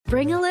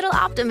Bring a little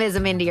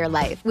optimism into your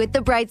life with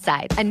The Bright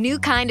Side, a new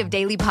kind of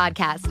daily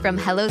podcast from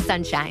Hello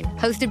Sunshine,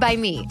 hosted by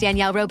me,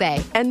 Danielle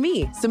Robay. And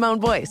me, Simone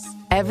Boyce.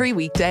 Every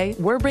weekday,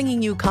 we're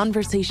bringing you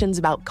conversations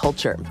about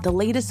culture, the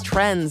latest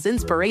trends,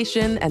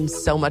 inspiration, and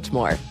so much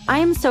more. I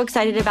am so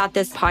excited about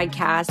this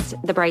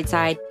podcast, The Bright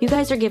Side. You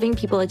guys are giving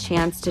people a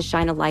chance to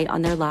shine a light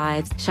on their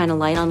lives, shine a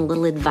light on a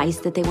little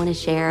advice that they want to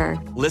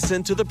share.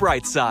 Listen to The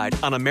Bright Side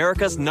on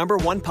America's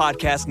 #1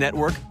 podcast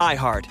network,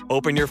 iHeart.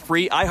 Open your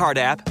free iHeart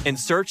app and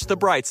search The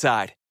Bright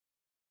Side.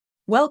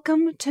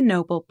 Welcome to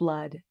Noble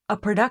Blood, a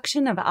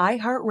production of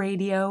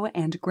iHeartRadio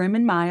and Grim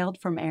and Mild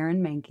from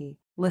Aaron Mahnke.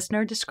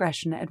 Listener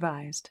discretion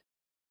advised.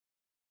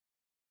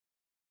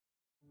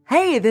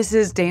 Hey, this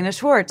is Dana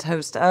Schwartz,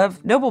 host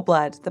of Noble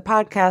Blood, the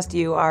podcast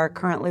you are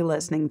currently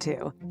listening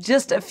to.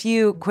 Just a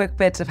few quick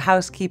bits of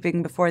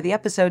housekeeping before the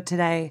episode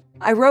today.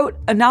 I wrote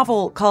a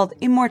novel called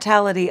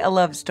Immortality, a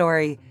Love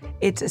Story.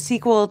 It's a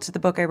sequel to the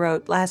book I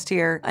wrote last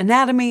year,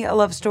 Anatomy, a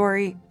Love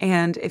Story.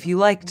 And if you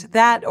liked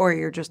that, or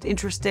you're just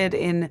interested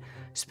in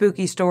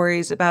spooky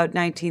stories about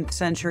 19th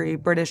century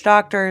British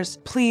doctors,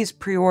 please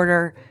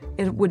pre-order.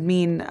 It would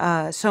mean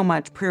so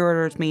much.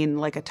 Pre-orders mean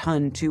like a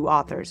ton to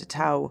authors. It's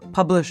how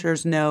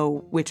publishers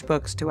know which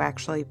books to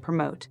actually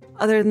promote.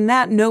 Other than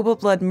that, Noble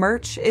Blood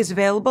merch is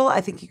available. I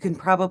think you can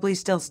probably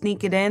still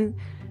sneak it in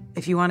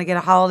if you want to get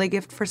a holiday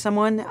gift for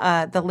someone.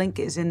 The link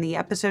is in the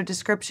episode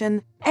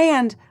description.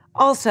 And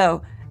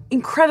also,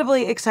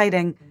 incredibly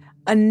exciting,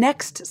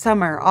 next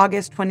summer,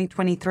 August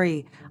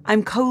 2023,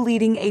 I'm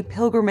co-leading a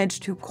pilgrimage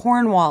to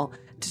Cornwall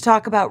to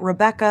talk about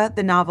Rebecca,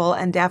 the novel,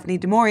 and Daphne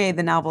du Maurier,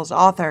 the novel's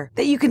author,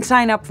 that you can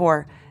sign up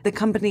for. The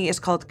company is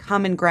called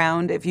Common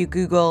Ground. If you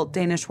Google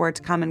Dana Schwartz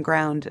Common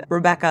Ground,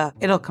 Rebecca,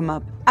 it'll come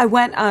up. I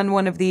went on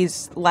one of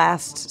these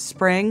last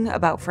spring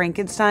about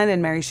Frankenstein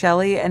and Mary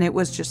Shelley, and it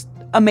was just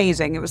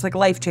amazing. It was like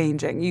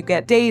life-changing. You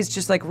get days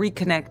just like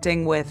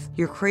reconnecting with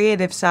your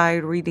creative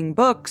side, reading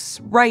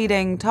books,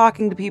 writing,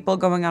 talking to people,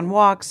 going on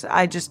walks.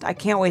 I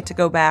can't wait to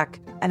go back.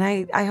 And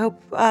I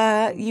hope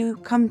you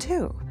come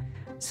too.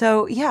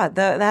 So yeah,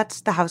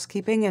 that's the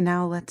housekeeping, and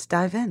now let's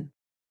dive in.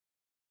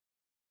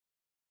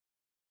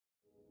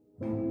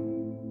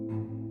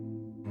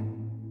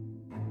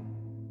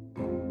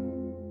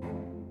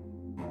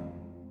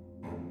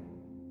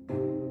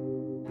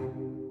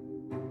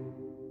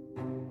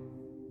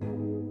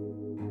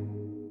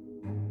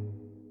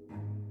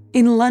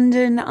 In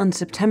London on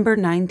September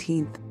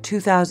 19th,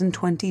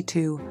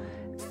 2022,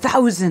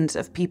 thousands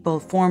of people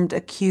formed a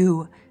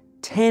queue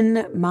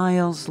 10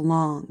 miles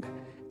long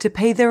to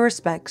pay their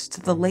respects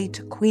to the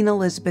late Queen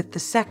Elizabeth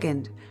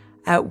II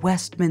at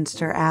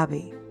Westminster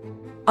Abbey.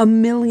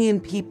 1 million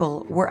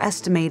people were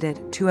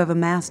estimated to have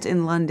amassed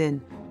in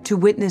London to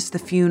witness the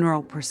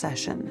funeral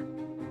procession.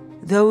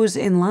 Those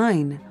in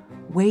line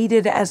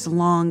waited as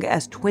long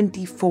as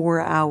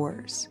 24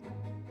 hours.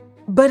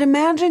 But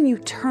imagine you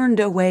turned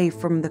away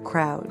from the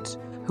crowds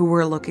who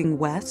were looking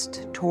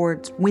west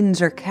towards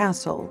Windsor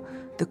Castle,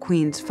 the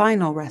Queen's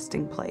final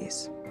resting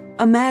place.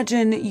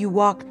 Imagine you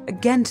walked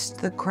against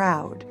the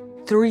crowd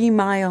 3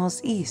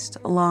 miles east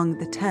along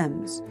the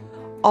Thames,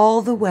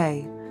 all the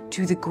way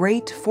to the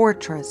great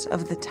fortress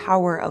of the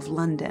Tower of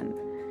London.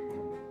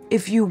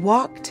 If you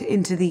walked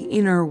into the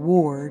inner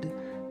ward,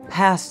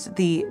 past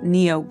the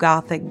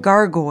neo-Gothic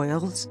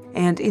gargoyles,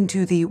 and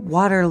into the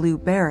Waterloo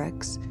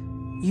Barracks,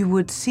 you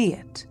would see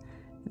it.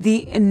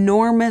 The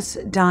enormous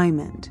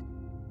diamond,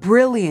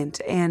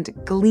 brilliant and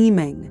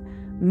gleaming,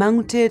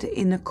 mounted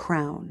in a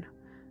crown.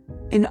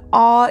 An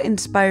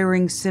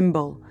awe-inspiring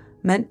symbol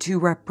meant to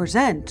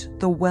represent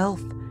the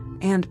wealth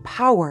and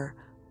power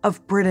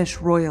of British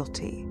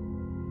royalty.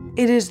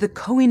 It is the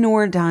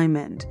Koh-I-Noor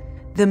diamond,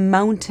 the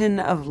Mountain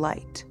of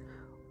Light.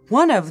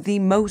 One of the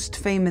most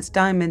famous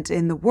diamonds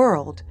in the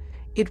world,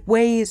 it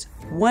weighs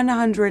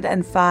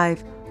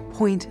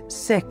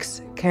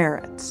 105.6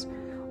 carats,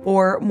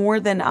 or more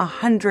than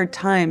 100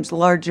 times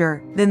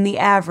larger than the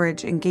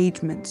average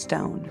engagement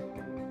stone.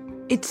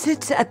 It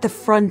sits at the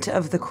front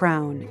of the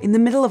crown, in the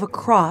middle of a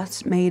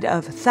cross made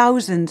of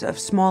thousands of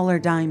smaller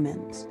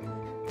diamonds,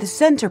 the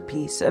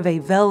centerpiece of a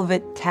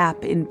velvet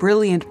cap in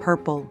brilliant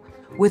purple,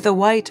 with a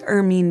white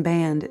ermine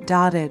band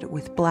dotted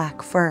with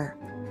black fur.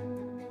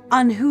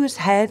 On whose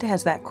head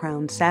has that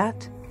crown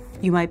sat?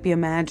 You might be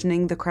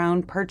imagining the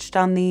crown perched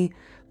on the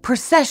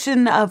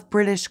procession of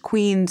British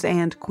queens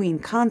and queen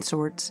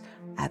consorts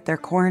at their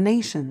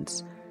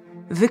coronations.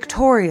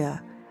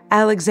 Victoria,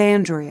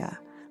 Alexandria,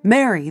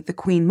 Mary, the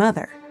Queen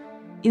Mother.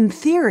 In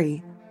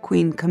theory,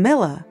 Queen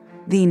Camilla,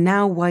 the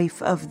now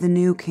wife of the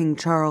new King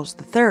Charles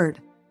III,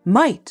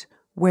 might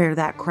wear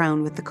that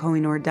crown with the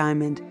Koh-I-Noor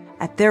diamond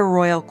at their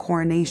royal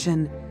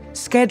coronation,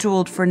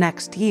 scheduled for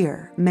next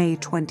year, May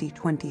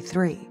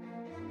 2023.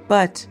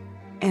 But,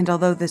 and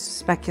although this is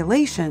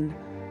speculation,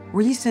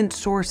 recent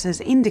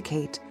sources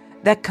indicate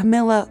that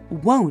Camilla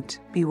won't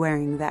be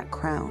wearing that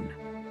crown.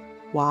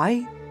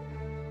 Why?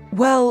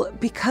 Well,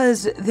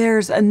 because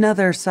there's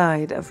another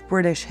side of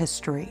British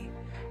history,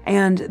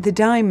 and the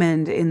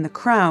diamond in the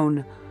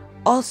crown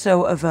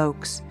also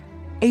evokes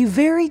a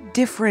very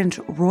different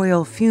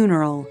royal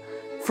funeral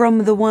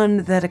from the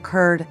one that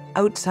occurred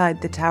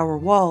outside the Tower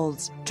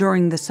walls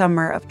during the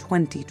summer of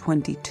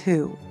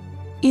 2022.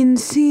 In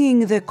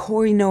seeing the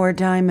Koh-I-Noor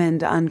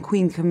diamond on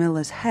Queen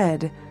Camilla's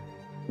head,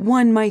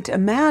 one might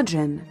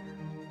imagine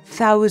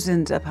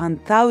thousands upon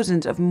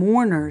thousands of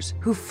mourners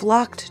who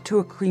flocked to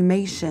a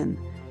cremation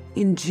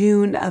in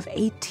June of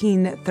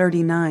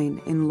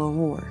 1839 in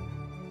Lahore.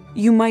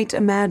 You might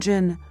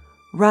imagine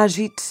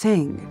Ranjit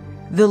Singh,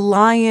 the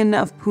Lion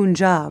of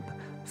Punjab,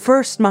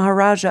 first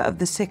Maharaja of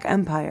the Sikh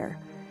Empire,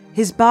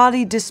 his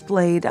body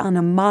displayed on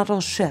a model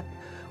ship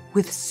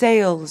with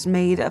sails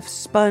made of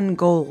spun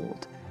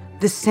gold,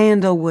 the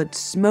sandalwood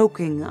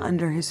smoking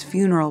under his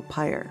funeral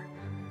pyre.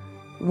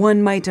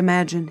 One might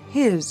imagine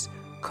his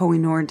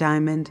Koh-I-Noor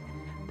diamond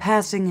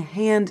passing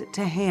hand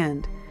to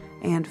hand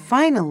and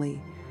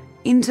finally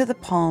into the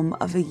palm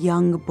of a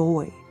young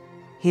boy,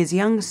 his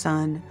young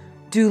son,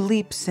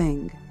 Duleep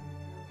Singh.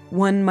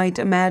 One might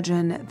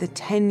imagine the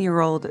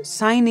 10-year-old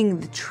signing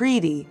the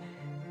treaty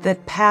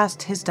that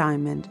passed his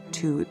diamond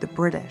to the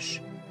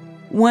British.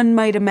 One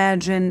might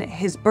imagine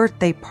his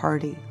birthday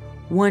party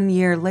 1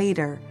 year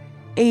later,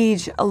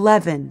 age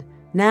 11,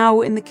 now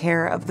in the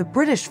care of the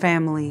British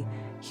family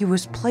he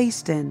was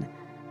placed in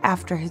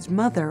after his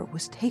mother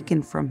was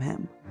taken from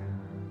him.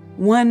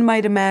 One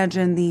might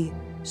imagine the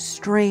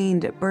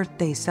strained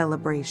birthday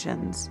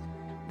celebrations,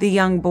 the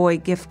young boy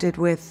gifted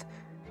with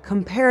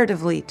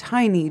comparatively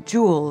tiny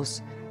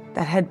jewels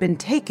that had been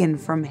taken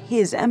from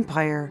his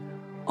empire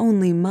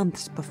only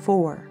months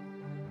before.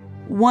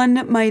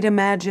 One might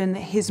imagine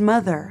his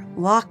mother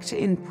locked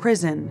in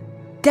prison,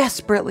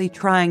 desperately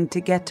trying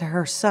to get to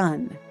her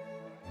son.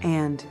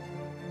 And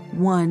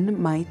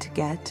one might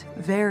get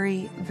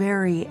very,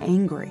 very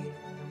angry.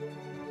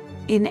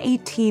 In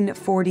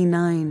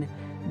 1849,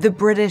 the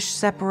British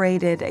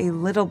separated a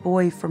little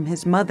boy from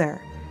his mother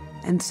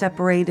and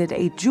separated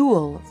a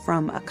jewel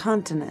from a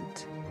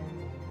continent.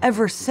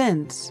 Ever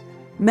since,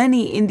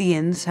 many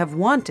Indians have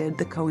wanted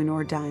the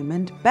Koh-I-Noor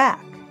diamond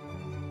back.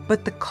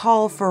 But the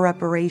call for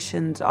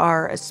reparations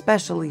are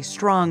especially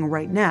strong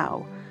right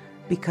now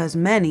because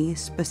many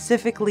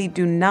specifically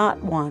do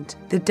not want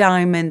the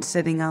diamond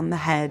sitting on the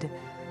head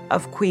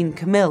of Queen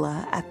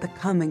Camilla at the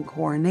coming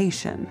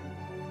coronation.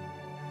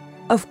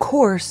 Of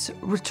course,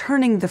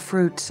 returning the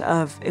fruits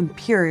of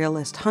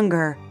imperialist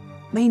hunger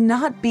may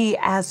not be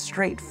as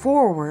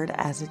straightforward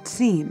as it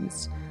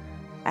seems.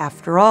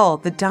 After all,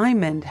 the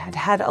diamond had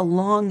had a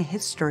long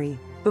history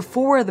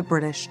before the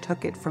British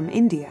took it from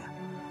India.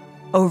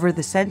 Over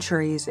the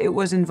centuries, it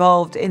was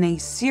involved in a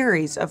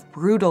series of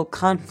brutal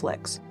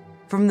conflicts,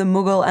 from the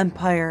Mughal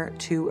Empire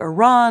to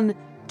Iran,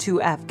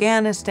 to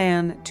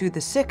Afghanistan, to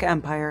the Sikh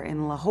Empire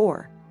in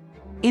Lahore.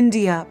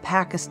 India,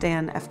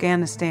 Pakistan,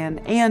 Afghanistan,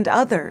 and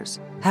others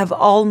have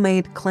all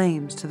made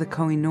claims to the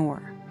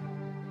Koh-I-Noor.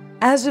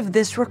 As of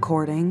this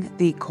recording,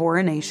 the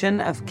coronation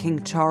of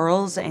King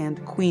Charles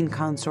and Queen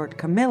Consort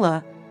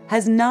Camilla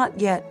has not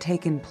yet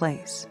taken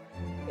place.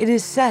 It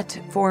is set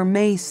for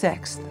May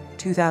 6th,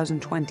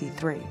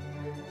 2023.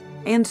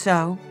 And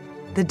so,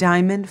 the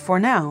diamond, for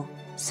now,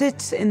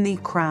 sits in the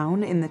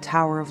crown in the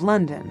Tower of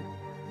London,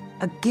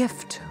 a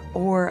gift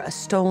or a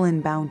stolen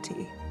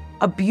bounty,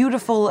 a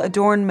beautiful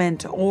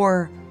adornment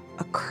or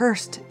a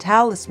cursed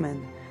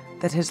talisman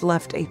that has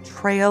left a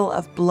trail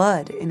of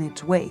blood in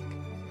its wake.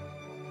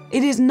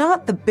 It is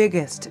not the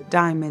biggest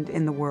diamond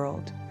in the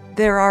world.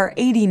 There are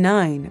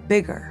 89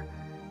 bigger,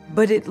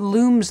 but it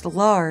looms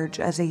large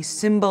as a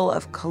symbol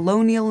of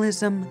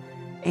colonialism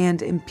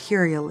and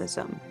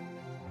imperialism,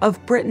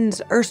 of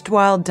Britain's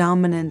erstwhile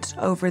dominance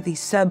over the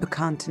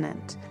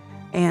subcontinent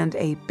and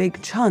a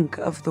big chunk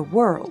of the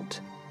world.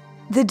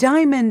 The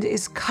diamond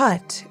is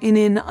cut in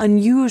an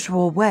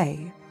unusual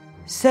way,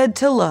 said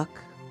to look,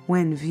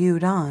 when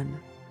viewed on,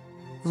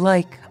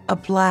 like a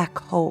black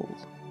hole.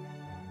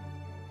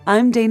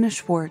 I'm Dana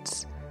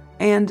Schwartz,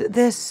 and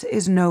this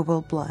is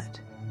Noble Blood.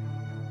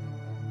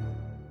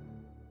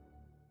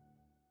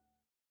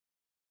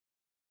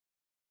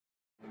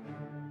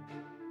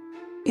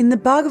 In the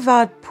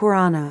Bhagavad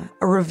Purana,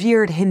 a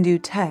revered Hindu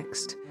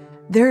text,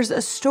 there's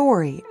a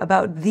story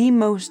about the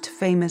most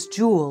famous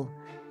jewel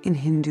in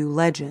Hindu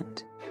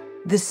legend,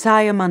 the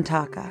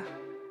Syamantaka.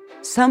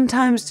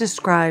 Sometimes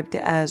described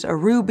as a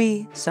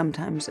ruby,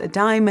 sometimes a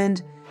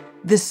diamond,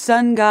 the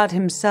sun god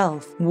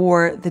himself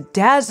wore the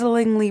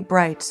dazzlingly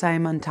bright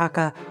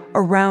Syamantaka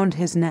around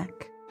his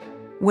neck.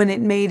 When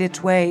it made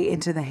its way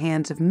into the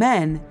hands of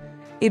men,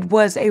 it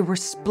was a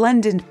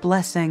resplendent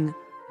blessing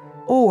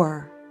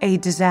or a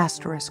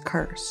disastrous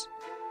curse.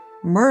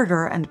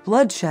 Murder and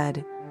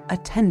bloodshed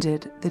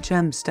attended the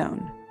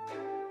gemstone.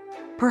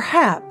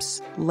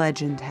 Perhaps,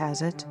 legend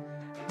has it,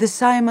 the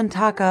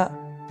Syamantaka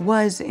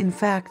was, in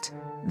fact,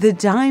 the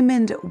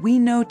diamond we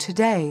know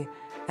today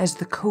as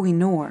the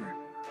Koh-I-Noor,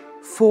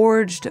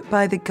 forged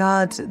by the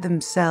gods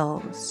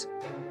themselves.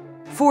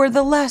 For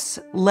the less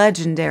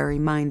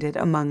legendary-minded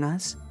among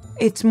us,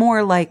 it's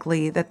more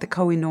likely that the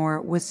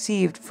Koh-I-Noor was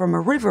sieved from a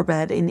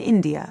riverbed in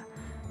India,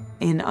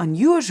 an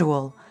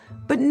unusual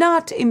but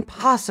not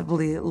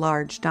impossibly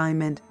large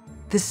diamond,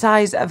 the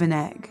size of an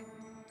egg.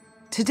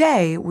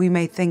 Today, we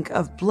may think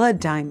of blood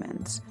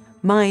diamonds,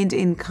 mined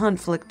in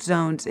conflict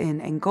zones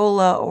in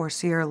Angola or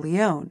Sierra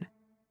Leone.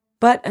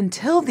 But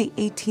until the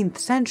 18th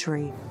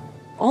century,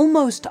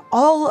 almost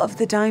all of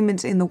the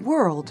diamonds in the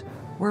world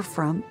were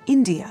from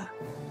India.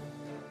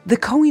 The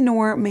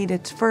Koh-I-Noor made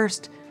its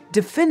first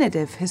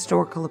definitive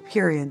historical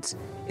appearance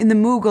in the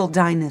Mughal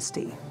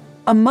dynasty,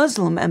 a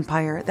Muslim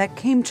empire that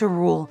came to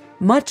rule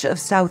much of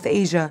South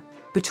Asia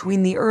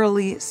between the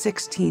early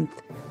 16th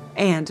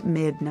and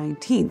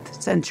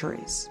mid-19th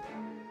centuries.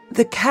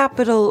 The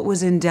capital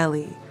was in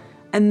Delhi,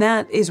 and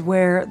that is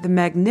where the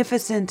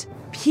magnificent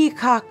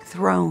peacock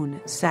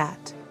throne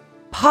sat,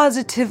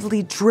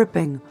 positively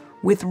dripping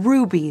with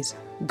rubies,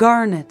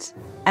 garnets,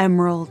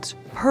 emeralds,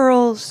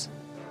 pearls,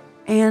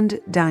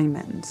 and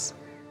diamonds.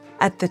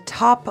 At the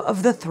top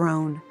of the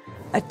throne,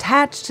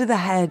 attached to the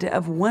head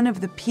of one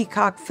of the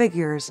peacock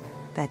figures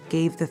that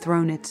gave the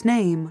throne its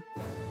name,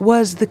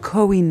 was the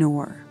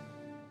Koh-I-Noor.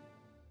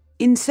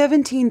 In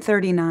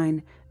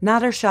 1739,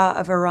 Nader Shah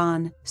of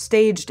Iran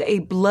staged a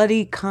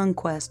bloody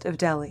conquest of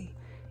Delhi.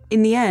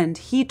 In the end,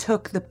 he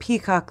took the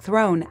peacock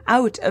throne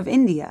out of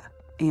India,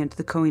 and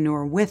the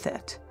Koh-I-Noor with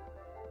it.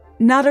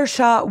 Nader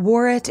Shah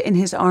wore it in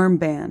his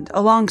armband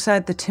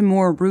alongside the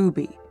Timur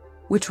ruby,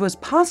 which was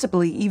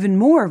possibly even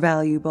more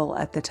valuable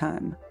at the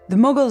time. The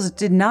Mughals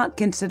did not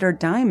consider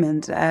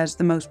diamonds as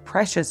the most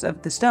precious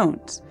of the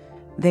stones.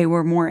 They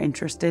were more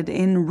interested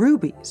in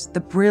rubies,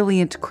 the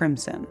brilliant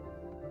crimson.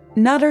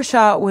 Nader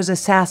Shah was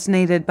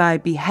assassinated by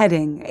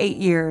beheading 8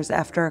 years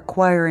after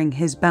acquiring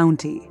his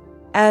bounty.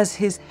 As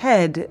his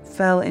head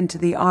fell into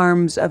the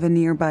arms of a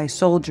nearby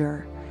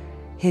soldier,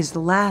 his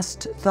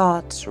last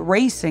thoughts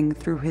racing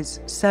through his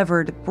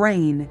severed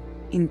brain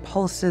in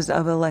pulses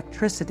of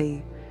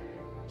electricity,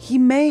 he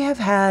may have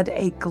had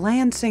a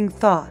glancing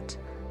thought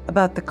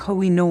about the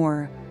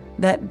Koh-I-Noor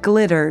that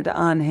glittered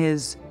on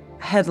his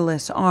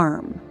headless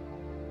arm.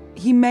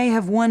 He may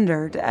have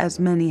wondered, as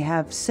many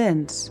have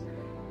since,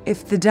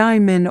 if the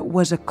diamond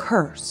was a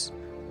curse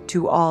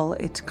to all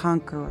its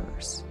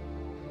conquerors.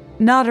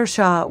 Nader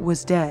Shah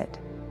was dead.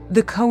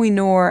 The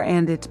Koh-I-Noor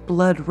and its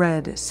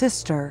blood-red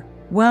sister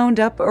wound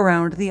up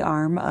around the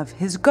arm of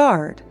his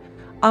guard,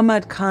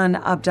 Ahmad Khan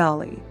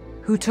Abdali,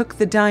 who took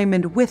the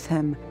diamond with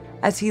him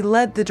as he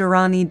led the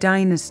Durrani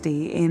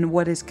dynasty in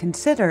what is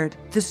considered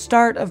the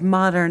start of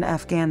modern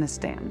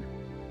Afghanistan.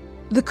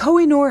 The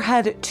Koh-I-Noor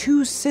had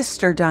 2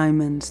 sister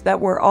diamonds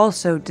that were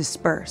also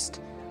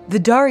dispersed. The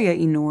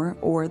Darya-i-Noor,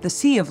 or the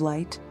Sea of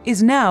Light,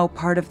 is now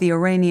part of the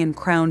Iranian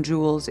crown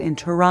jewels in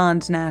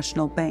Tehran's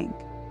National Bank.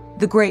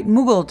 The Great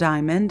Mughal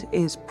diamond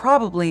is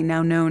probably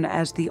now known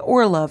as the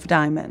Orlov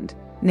diamond,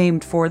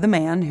 named for the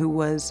man who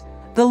was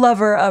the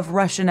lover of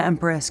Russian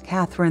Empress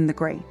Catherine the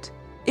Great.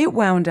 It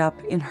wound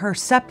up in her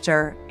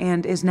scepter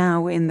and is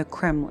now in the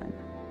Kremlin.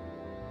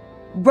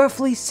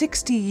 Roughly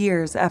 60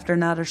 years after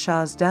Nader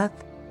Shah's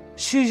death,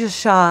 Shuja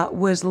Shah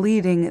was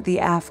leading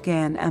the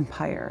Afghan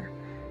Empire.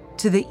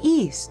 To the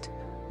east,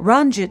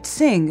 Ranjit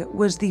Singh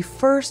was the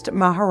first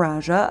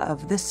Maharaja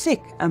of the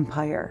Sikh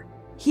Empire.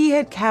 He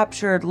had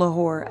captured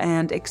Lahore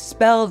and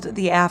expelled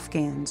the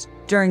Afghans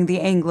during the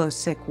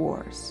Anglo-Sikh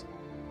Wars.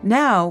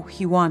 Now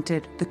he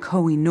wanted the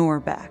Koh-I-Noor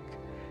back.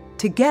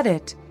 To get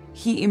it,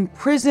 he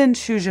imprisoned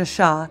Shuja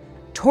Shah,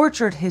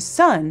 tortured his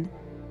son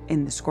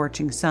in the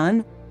scorching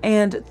sun,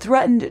 and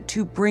threatened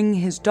to bring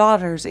his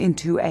daughters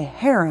into a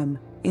harem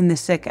in the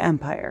Sikh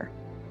Empire,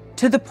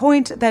 to the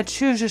point that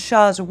Shuja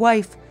Shah's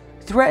wife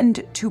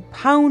threatened to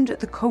pound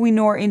the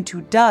Koh-I-Noor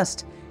into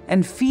dust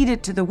and feed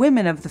it to the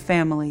women of the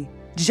family,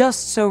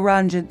 just so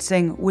Ranjit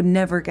Singh would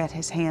never get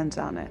his hands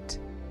on it.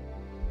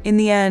 In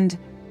the end,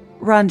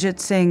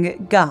 Ranjit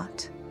Singh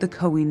got the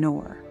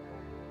Koh-I-Noor,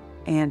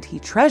 and he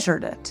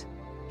treasured it.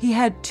 He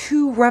had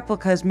 2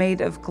 replicas made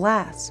of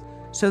glass,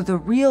 so the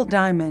real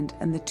diamond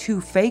and the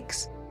 2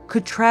 fakes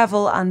could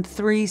travel on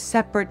 3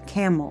 separate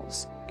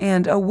camels,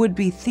 and a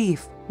would-be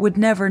thief would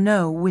never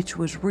know which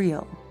was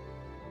real.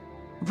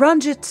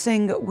 Ranjit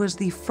Singh was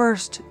the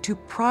first to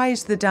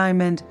prize the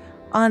diamond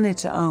on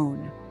its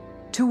own,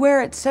 to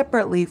wear it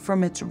separately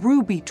from its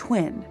ruby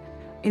twin,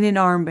 in an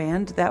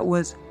armband that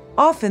was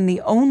often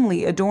the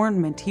only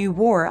adornment he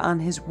wore on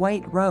his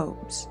white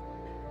robes.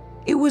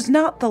 It was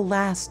not the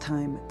last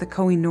time the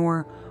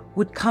Koh-I-Noor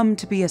would come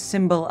to be a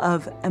symbol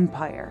of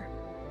empire.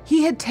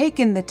 He had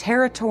taken the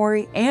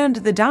territory and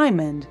the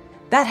diamond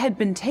that had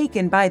been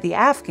taken by the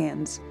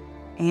Afghans,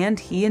 and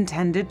he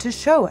intended to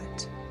show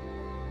it.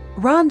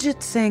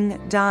 Ranjit Singh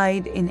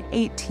died in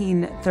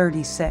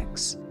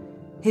 1836.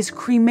 His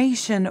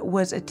cremation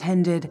was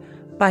attended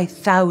by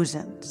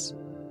thousands.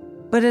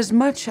 But as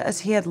much as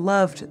he had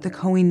loved the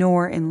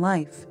Koh-I-Noor in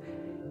life,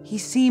 he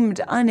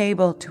seemed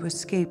unable to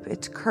escape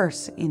its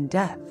curse in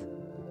death.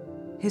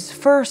 His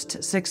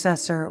first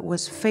successor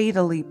was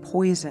fatally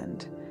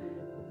poisoned.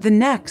 The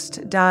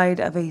next died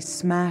of a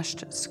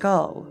smashed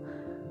skull,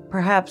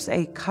 perhaps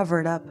a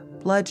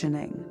covered-up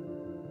bludgeoning.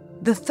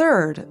 The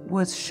third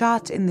was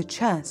shot in the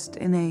chest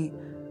in a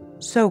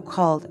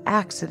so-called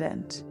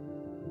accident.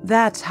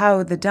 That's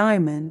how the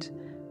diamond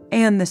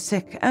and the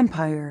Sikh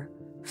empire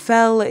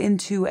fell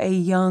into a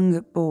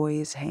young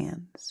boy's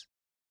hands.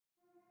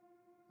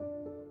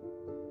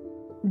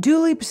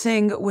 Duleep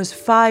Singh was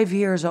 5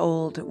 years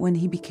old when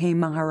he became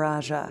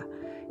Maharaja.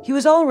 He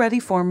was already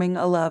forming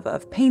a love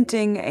of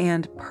painting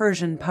and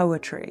Persian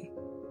poetry.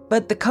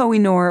 But the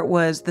Koh-I-Noor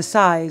was the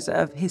size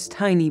of his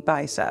tiny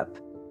bicep.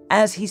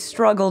 As he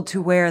struggled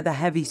to wear the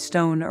heavy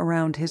stone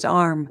around his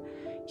arm,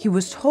 he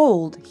was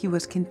told he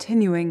was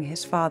continuing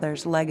his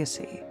father's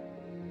legacy.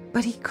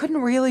 But he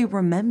couldn't really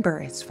remember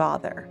his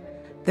father,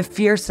 the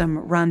fearsome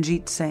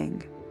Ranjit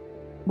Singh.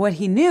 What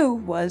he knew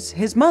was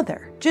his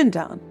mother,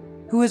 Jindan,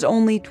 who was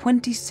only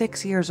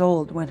 26 years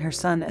old when her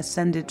son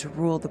ascended to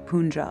rule the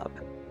Punjab.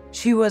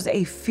 She was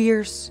a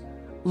fierce,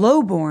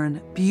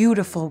 low-born,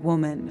 beautiful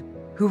woman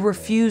who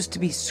refused to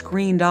be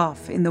screened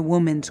off in the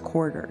women's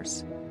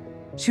quarters.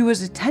 She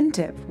was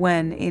attentive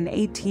when, in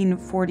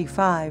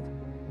 1845,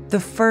 the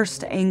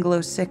First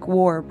Anglo-Sikh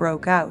War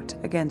broke out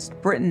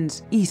against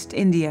Britain's East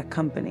India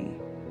Company.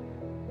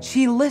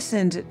 She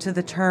listened to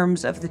the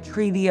terms of the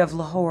Treaty of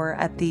Lahore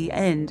at the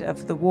end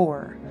of the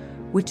war,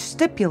 which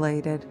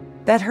stipulated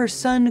that her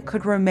son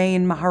could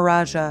remain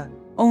Maharaja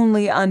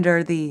only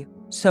under the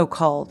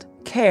so-called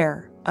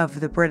care of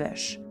the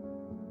British,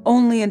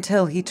 only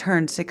until he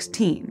turned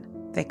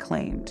 16, they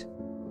claimed.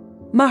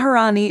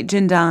 Maharani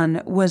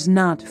Jindan was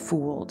not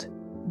fooled.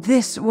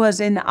 This was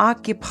an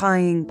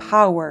occupying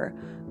power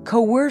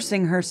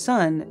coercing her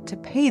son to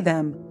pay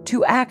them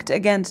to act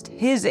against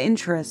his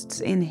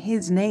interests in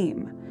his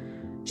name.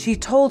 She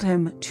told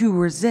him to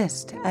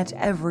resist at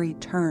every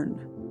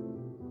turn.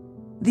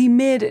 The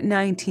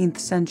mid-19th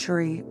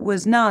century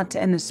was not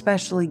an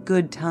especially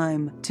good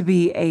time to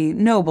be a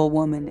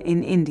noblewoman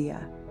in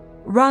India.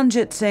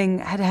 Ranjit Singh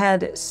had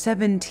had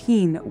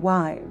 17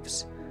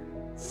 wives.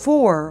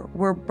 4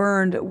 were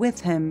burned with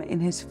him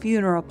in his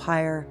funeral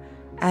pyre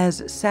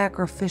as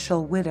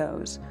sacrificial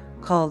widows,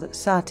 called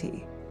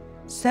sati.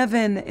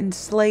 7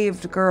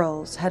 enslaved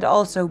girls had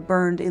also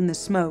burned in the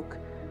smoke,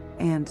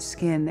 and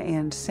skin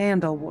and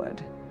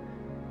sandalwood.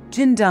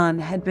 Jindan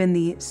had been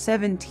the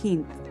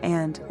 17th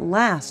and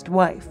last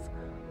wife,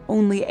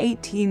 only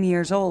 18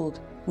 years old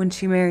when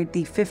she married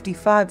the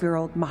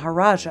 55-year-old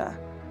Maharaja.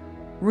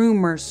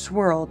 Rumors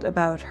swirled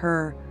about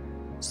her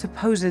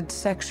supposed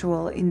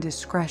sexual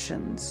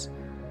indiscretions.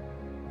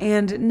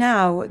 And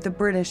now the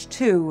British,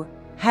 too,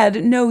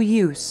 had no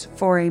use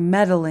for a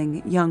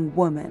meddling young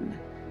woman.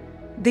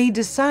 They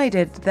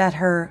decided that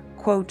her,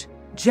 quote,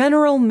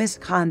 general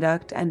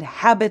misconduct and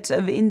habits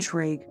of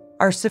intrigue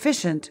are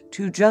sufficient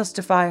to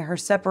justify her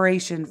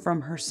separation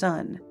from her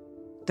son.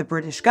 The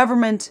British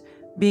government,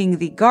 being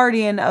the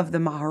guardian of the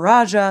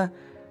Maharaja,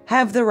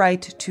 have the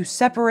right to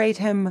separate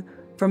him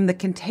from the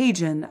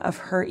contagion of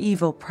her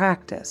evil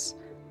practice.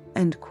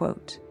 End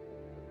quote.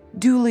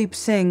 Duleep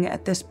Singh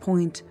at this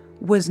point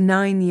was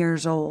 9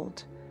 years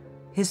old.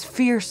 His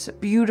fierce,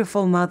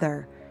 beautiful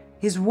mother,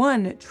 his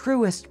one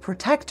truest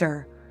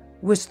protector,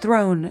 was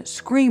thrown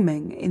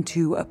screaming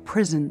into a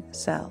prison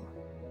cell.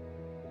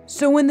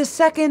 So when the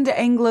Second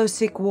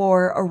Anglo-Sikh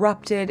War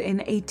erupted in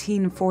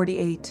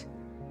 1848,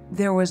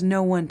 there was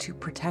no one to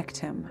protect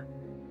him.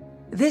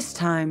 This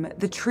time,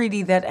 the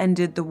treaty that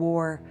ended the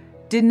war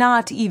did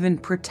not even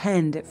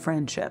pretend at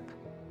friendship.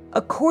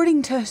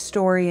 According to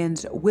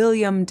historians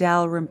William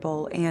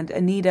Dalrymple and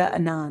Anita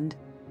Anand,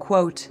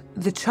 quote,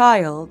 the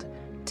child,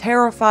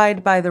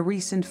 terrified by the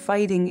recent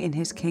fighting in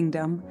his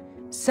kingdom,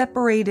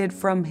 separated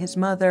from his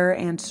mother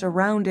and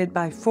surrounded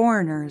by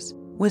foreigners,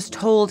 was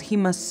told he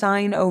must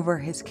sign over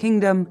his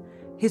kingdom,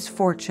 his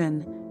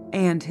fortune,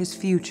 and his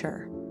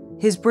future.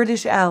 His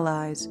British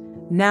allies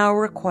now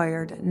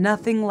required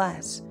nothing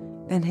less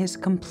than his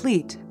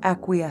complete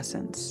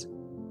acquiescence.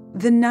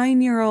 The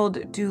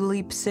 9-year-old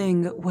Duleep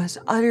Singh was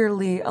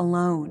utterly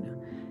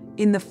alone.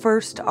 In the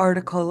first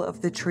article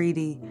of the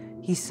treaty,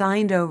 he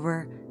signed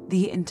over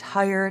the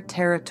entire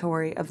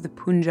territory of the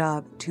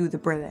Punjab to the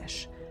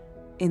British.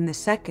 In the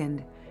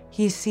second,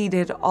 he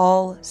ceded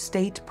all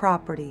state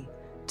property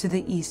to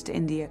the East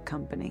India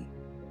Company.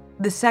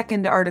 The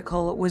second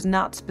article was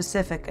not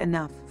specific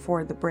enough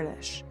for the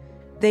British.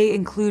 They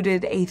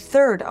included a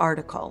third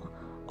article,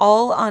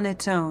 all on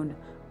its own,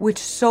 which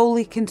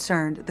solely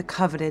concerned the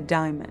coveted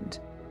diamond.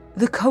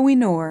 The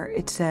Koh-I-Noor,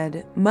 it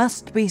said,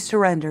 must be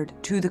surrendered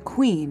to the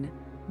Queen,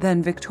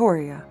 then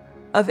Victoria,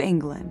 of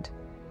England.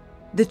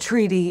 The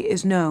treaty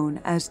is known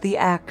as the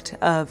Act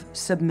of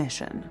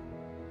Submission.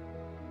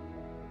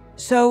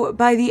 So,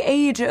 by the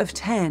age of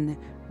 10,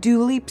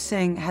 Duleep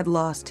Singh had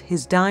lost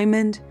his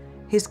diamond,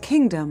 his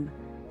kingdom,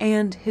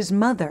 and his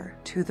mother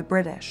to the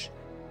British.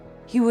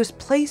 He was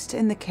placed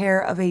in the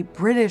care of a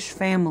British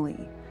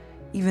family,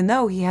 even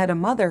though he had a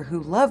mother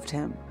who loved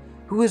him,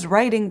 who was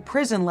writing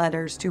prison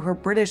letters to her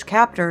British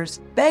captors,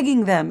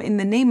 begging them in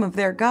the name of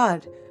their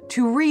God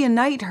to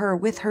reunite her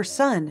with her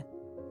son,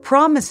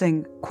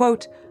 promising,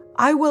 quote,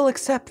 I will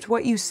accept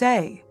what you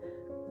say.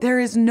 There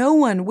is no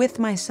one with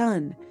my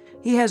son.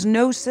 He has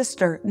no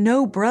sister,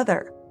 no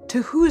brother.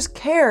 To whose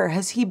care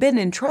has he been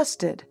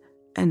entrusted?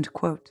 End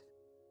quote.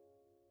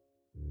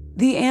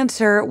 The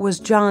answer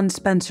was John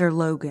Spencer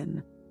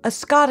Logan, a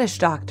Scottish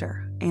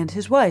doctor, and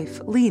his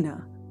wife,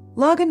 Lena.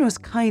 Logan was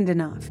kind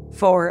enough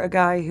for a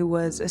guy who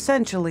was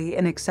essentially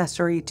an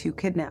accessory to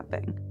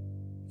kidnapping.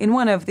 In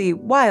one of the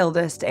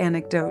wildest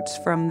anecdotes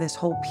from this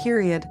whole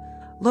period,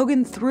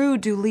 Logan threw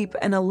Duleep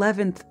an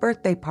 11th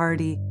birthday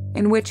party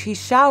in which he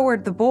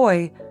showered the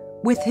boy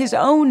with his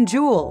own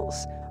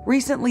jewels,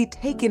 recently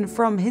taken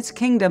from his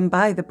kingdom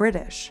by the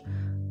British.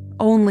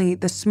 Only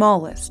the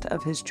smallest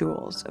of his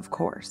jewels, of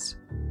course.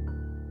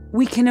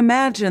 We can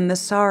imagine the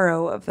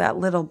sorrow of that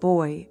little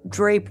boy,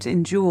 draped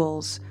in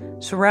jewels,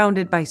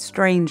 surrounded by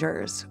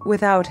strangers,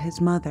 without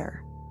his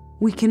mother.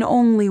 We can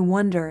only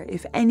wonder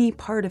if any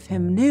part of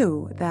him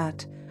knew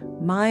that,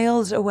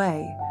 miles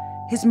away,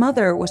 his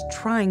mother was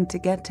trying to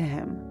get to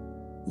him.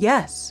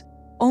 Yes,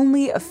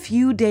 only a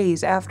few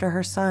days after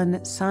her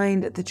son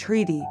signed the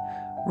treaty,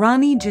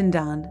 Rani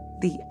Jindan,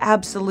 the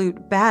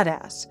absolute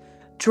badass,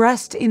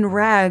 dressed in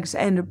rags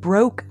and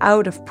broke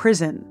out of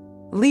prison,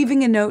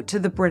 leaving a note to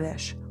the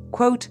British,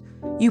 quote,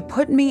 "You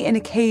put me in a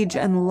cage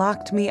and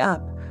locked me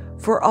up.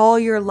 For all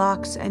your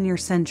locks and your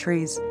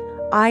sentries,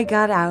 I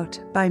got out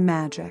by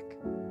magic.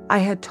 I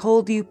had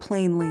told you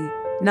plainly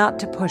not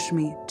to push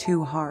me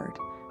too hard."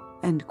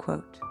 End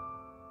quote.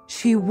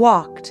 She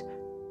walked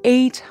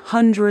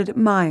 800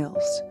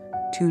 miles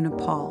to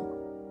Nepal.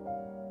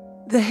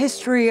 The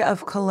history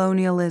of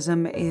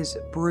colonialism is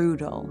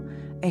brutal,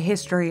 a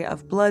history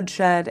of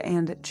bloodshed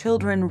and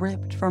children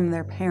ripped from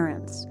their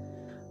parents.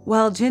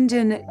 While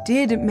Jindan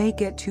did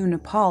make it to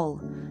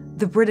Nepal,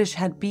 the British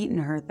had beaten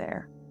her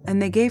there,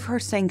 and they gave her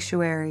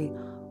sanctuary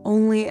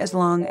only as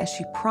long as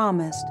she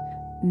promised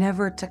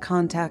never to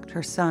contact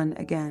her son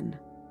again.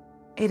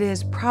 It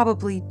is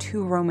probably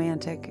too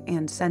romantic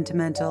and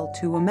sentimental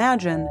to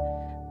imagine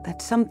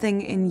that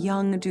something in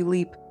young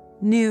Duleep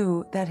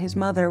knew that his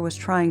mother was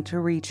trying to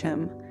reach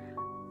him.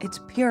 It's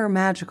pure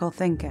magical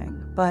thinking,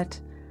 but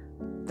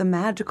the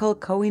magical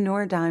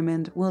Koh-I-Noor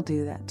diamond will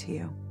do that to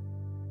you.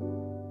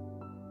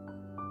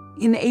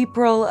 In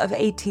April of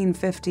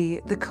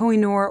 1850, the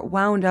Koh-I-Noor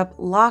wound up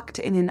locked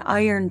in an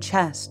iron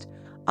chest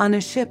on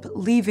a ship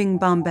leaving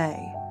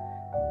Bombay.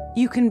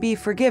 You can be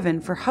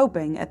forgiven for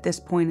hoping at this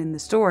point in the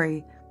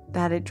story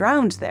that it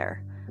drowns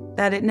there,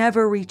 that it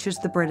never reaches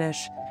the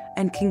British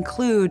and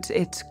concludes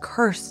its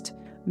cursed,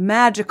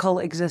 magical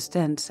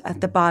existence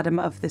at the bottom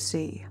of the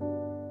sea.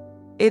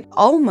 It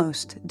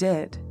almost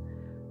did.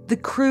 The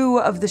crew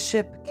of the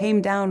ship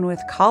came down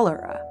with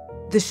cholera.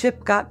 The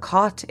ship got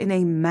caught in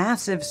a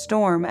massive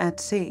storm at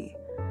sea.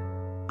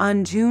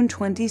 On June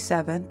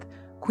 27th,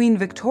 Queen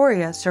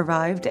Victoria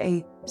survived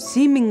a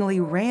seemingly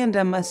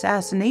random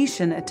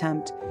assassination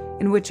attempt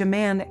in which a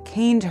man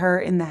caned her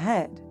in the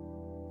head.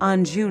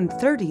 On June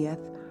 30th,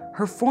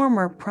 her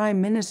former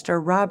Prime Minister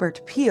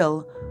Robert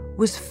Peel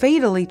was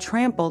fatally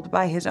trampled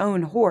by his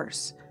own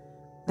horse.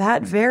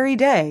 That very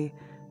day,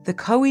 the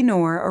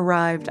Koh-I-Noor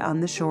arrived on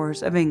the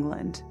shores of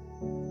England.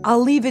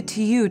 I'll leave it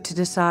to you to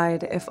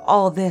decide if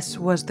all this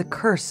was the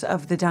curse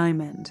of the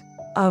diamond,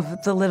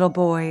 of the little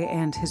boy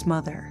and his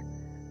mother.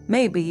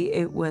 Maybe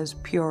it was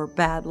pure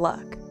bad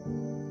luck.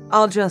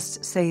 I'll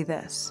just say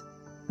this.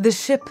 The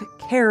ship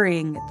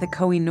carrying the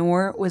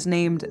Koh-I-Noor was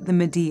named the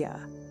Medea,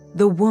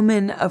 the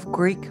woman of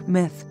Greek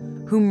myth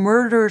who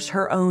murders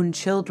her own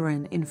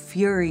children in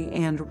fury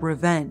and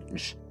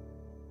revenge.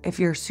 If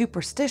you're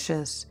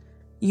superstitious,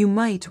 you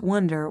might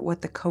wonder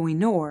what the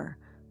Koh-I-Noor,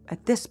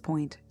 at this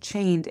point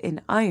chained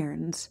in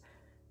irons,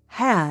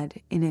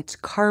 had in its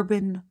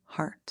carbon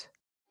heart.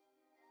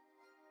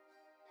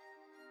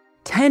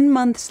 10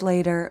 months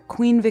later,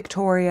 Queen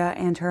Victoria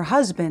and her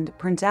husband,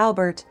 Prince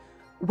Albert,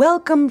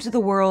 welcomed the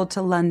world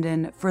to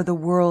London for the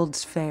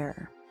World's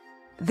Fair.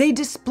 They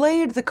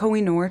displayed the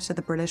Koh-I-Noor to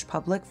the British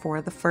public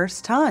for the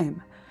first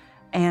time,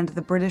 and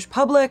the British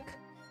public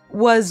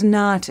was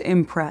not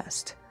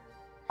impressed.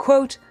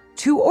 Quote,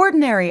 "To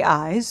ordinary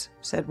eyes,"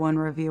 said one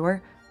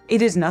reviewer,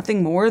 "it is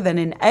nothing more than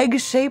an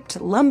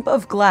egg-shaped lump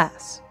of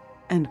glass."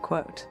 End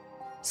quote.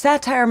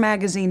 Satire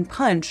magazine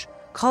Punch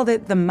called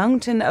it the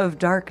Mountain of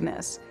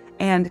Darkness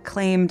and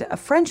claimed a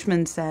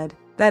Frenchman said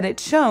that it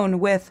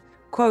shone with,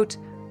 quote,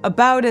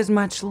 "about as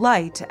much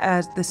light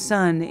as the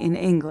sun in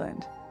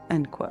England."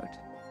 End quote.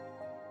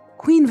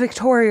 Queen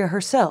Victoria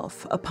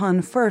herself,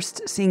 upon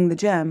first seeing the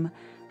gem,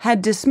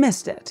 had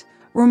dismissed it,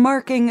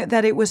 remarking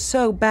that it was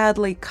so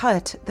badly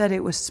cut that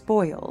it was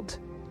spoiled.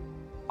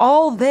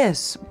 All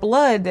this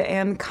blood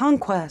and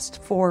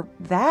conquest for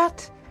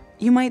that,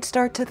 you might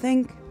start to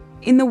think?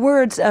 In the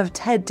words of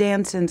Ted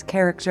Danson's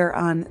character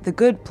on The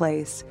Good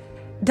Place,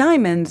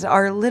 diamonds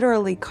are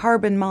literally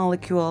carbon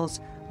molecules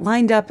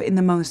lined up in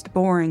the most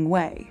boring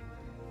way.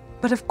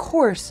 But of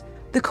course,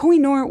 the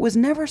Koh-I-Noor was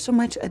never so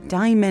much a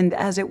diamond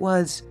as it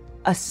was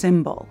a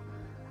symbol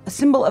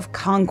of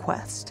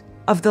conquest,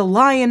 of the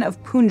Lion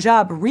of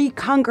Punjab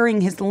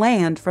reconquering his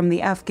land from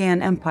the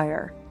Afghan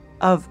Empire,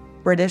 of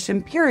British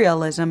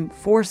imperialism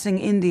forcing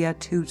India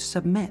to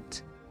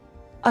submit.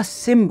 A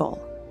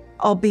symbol,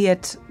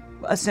 albeit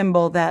a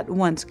symbol that,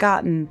 once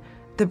gotten,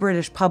 the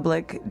British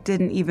public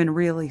didn't even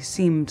really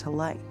seem to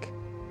like.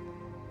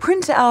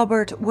 Prince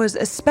Albert was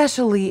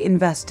especially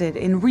invested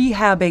in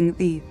rehabbing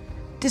the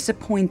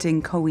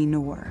disappointing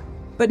Koh-I-Noor.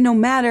 But no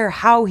matter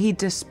how he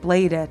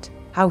displayed it,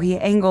 how he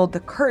angled the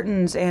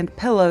curtains and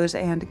pillows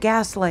and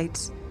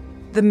gaslights,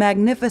 the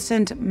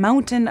magnificent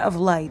mountain of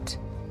light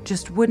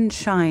just wouldn't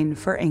shine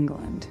for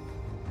England.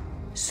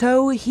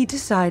 So he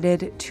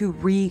decided to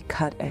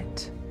recut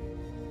it.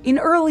 In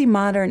early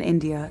modern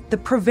India, the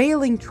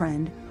prevailing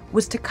trend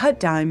was to cut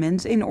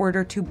diamonds in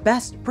order to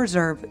best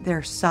preserve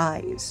their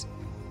size.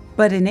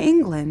 But in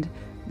England,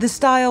 the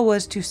style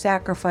was to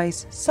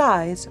sacrifice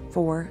size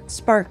for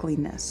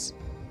sparkliness.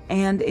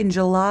 And in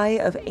July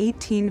of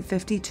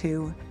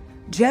 1852,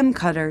 gem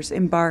cutters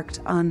embarked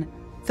on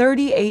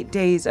 38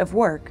 days of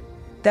work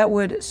that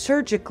would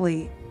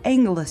surgically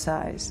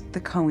anglicize the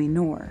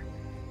Koh-I-Noor.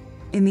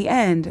 In the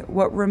end,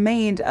 what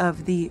remained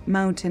of the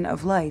Mountain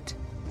of Light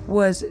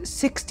was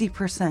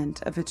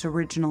 60% of its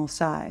original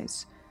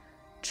size.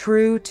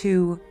 True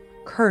to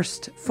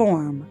cursed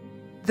form,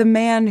 the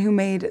man who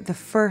made the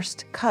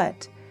first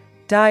cut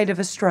died of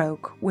a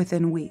stroke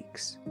within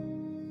weeks.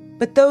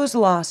 But those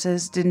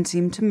losses didn't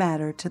seem to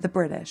matter to the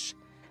British.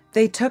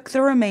 They took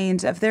the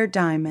remains of their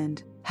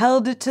diamond,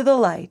 held it to the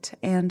light,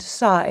 and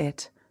saw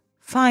it,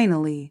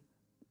 finally,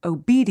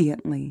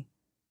 obediently,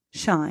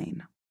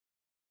 shine.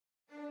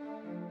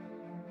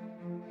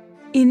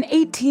 In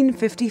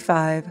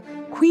 1855,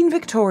 Queen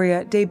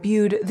Victoria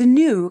debuted the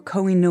new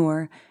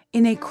Koh-I-Noor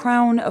in a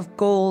crown of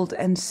gold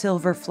and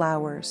silver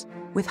flowers,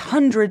 with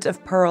hundreds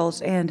of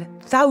pearls and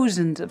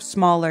thousands of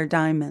smaller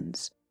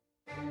diamonds.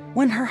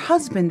 When her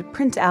husband,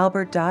 Prince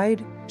Albert,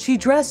 died, she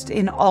dressed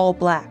in all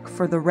black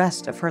for the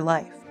rest of her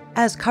life,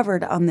 as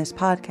covered on this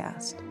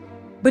podcast.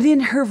 But in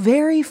her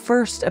very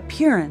first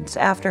appearance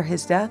after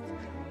his death,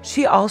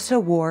 she also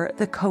wore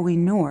the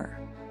Koh-I-Noor.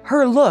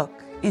 Her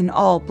look, in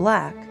all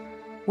black,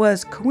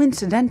 was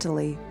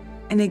coincidentally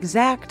an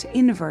exact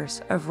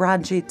inverse of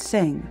Ranjit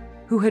Singh,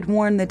 who had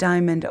worn the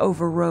diamond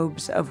over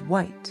robes of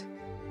white.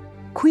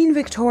 Queen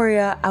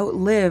Victoria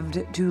outlived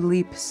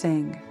Duleep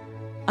Singh.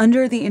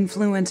 Under the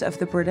influence of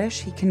the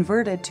British, he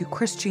converted to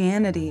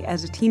Christianity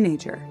as a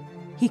teenager.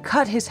 He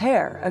cut his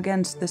hair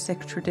against the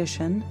Sikh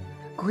tradition,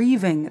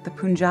 grieving the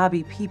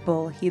Punjabi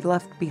people he'd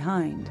left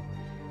behind.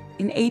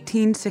 In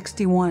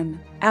 1861,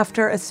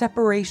 after a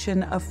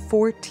separation of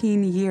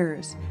 14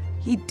 years,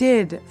 he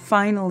did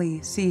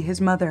finally see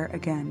his mother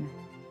again.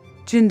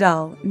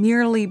 Jindal,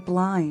 nearly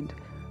blind,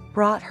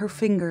 brought her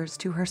fingers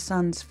to her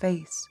son's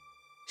face.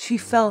 She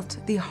felt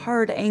the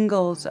hard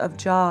angles of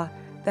jaw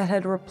that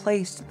had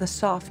replaced the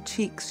soft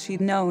cheeks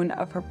she'd known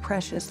of her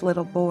precious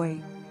little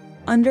boy.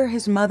 Under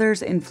his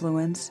mother's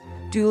influence,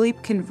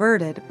 Duleep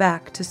converted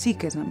back to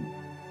Sikhism.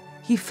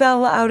 He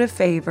fell out of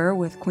favor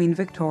with Queen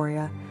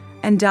Victoria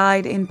and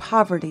died in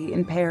poverty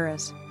in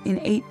Paris in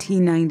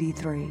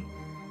 1893.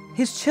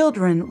 His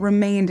children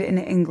remained in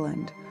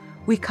England.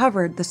 We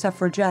covered the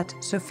suffragette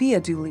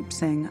Sophia Duleep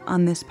Singh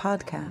on this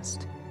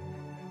podcast.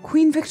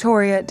 Queen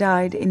Victoria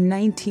died in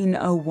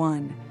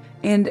 1901,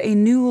 and a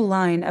new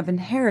line of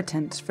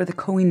inheritance for the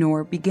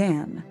Koh-I-Noor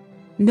began.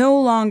 No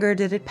longer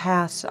did it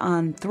pass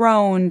on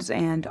thrones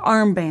and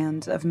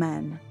armbands of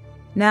men.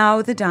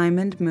 Now the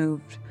diamond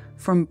moved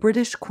from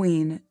British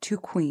queen to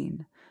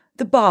queen,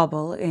 the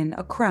bauble in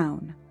a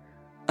crown.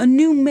 A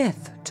new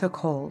myth took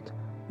hold,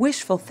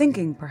 wishful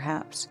thinking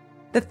perhaps,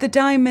 that the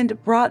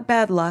diamond brought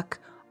bad luck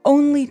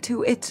only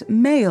to its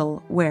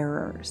male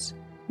wearers.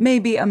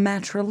 Maybe a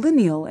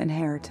matrilineal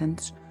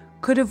inheritance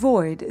could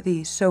avoid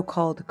the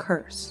so-called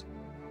curse.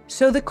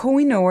 So the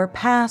Koh-I-Noor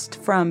passed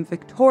from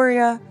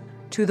Victoria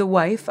to the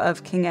wife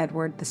of King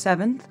Edward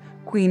VII,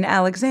 Queen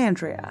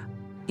Alexandria.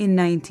 In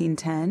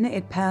 1910,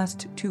 it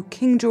passed to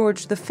King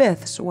George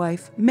V's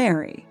wife,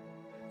 Mary.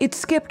 It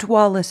skipped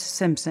Wallis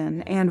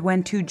Simpson and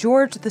went to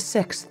George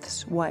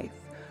VI's wife,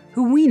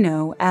 who we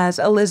know as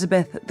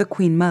Elizabeth the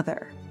Queen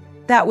Mother.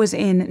 That was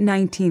in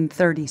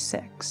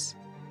 1936.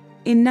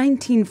 In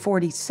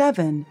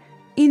 1947,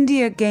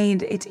 India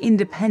gained its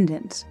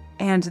independence,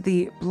 and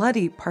the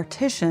bloody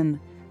partition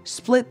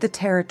split the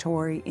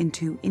territory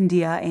into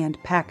India and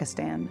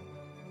Pakistan.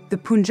 The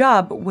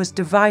Punjab was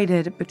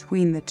divided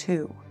between the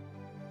two.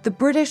 The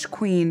British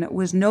Queen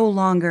was no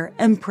longer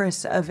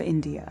Empress of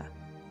India.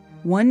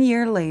 1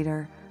 year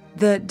later,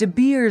 the De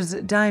Beers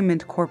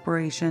Diamond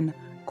Corporation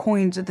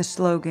coined the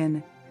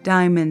slogan,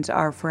 "Diamonds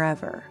are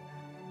forever."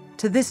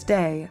 To this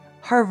day,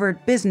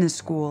 Harvard Business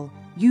School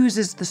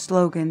uses the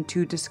slogan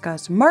to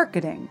discuss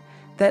marketing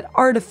that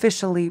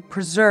artificially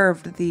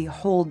preserved the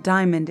whole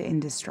diamond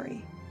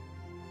industry.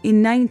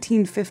 In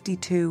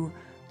 1952,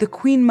 the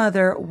Queen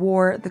Mother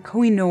wore the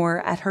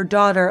Koh-I-Noor at her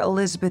daughter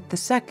Elizabeth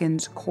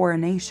II's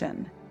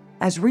coronation.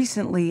 As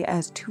recently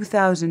as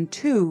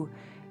 2002,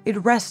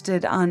 it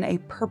rested on a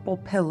purple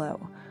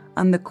pillow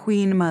on the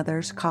Queen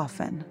Mother's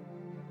coffin.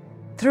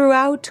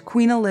 Throughout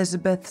Queen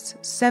Elizabeth's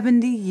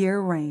 70-year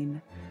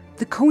reign,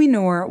 the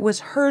Koh-I-Noor was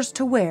hers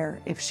to wear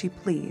if she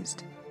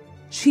pleased.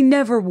 She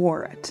never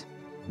wore it.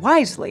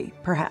 Wisely,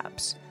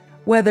 perhaps,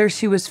 whether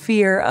she was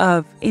fear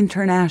of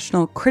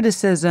international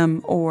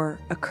criticism or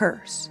a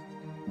curse.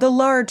 The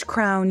large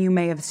crown you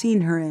may have seen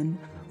her in,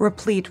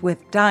 replete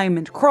with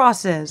diamond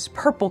crosses,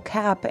 purple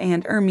cap,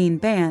 and ermine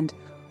band,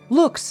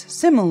 looks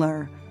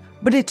similar,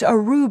 but it's a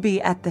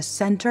ruby at the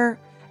center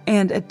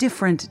and a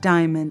different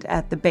diamond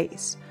at the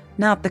base,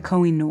 not the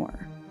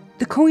Koh-I-Noor.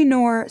 The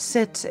Koh-I-Noor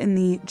sits in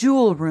the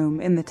Jewel Room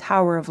in the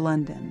Tower of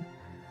London.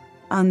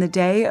 On the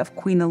day of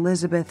Queen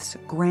Elizabeth's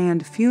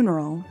grand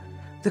funeral,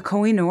 the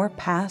Koh-I-Noor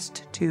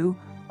passed to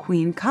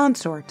Queen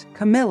Consort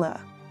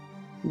Camilla.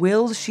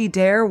 Will she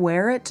dare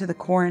wear it to the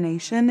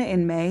coronation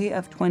in May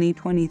of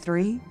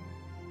 2023?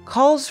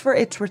 Calls for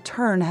its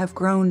return have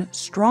grown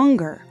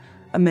stronger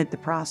amid the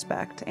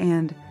prospect,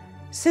 and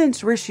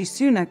since Rishi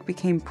Sunak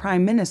became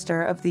Prime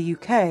Minister of the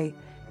UK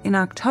in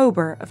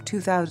October of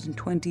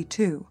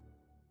 2022.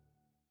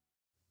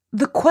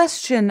 The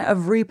question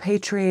of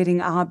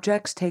repatriating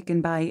objects taken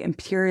by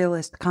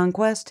imperialist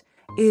conquest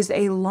is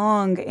a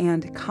long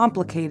and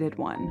complicated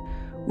one,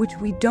 which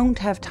we don't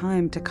have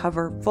time to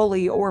cover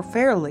fully or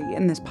fairly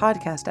in this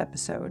podcast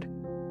episode.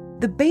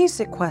 The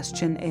basic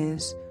question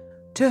is,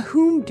 to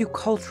whom do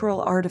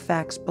cultural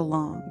artifacts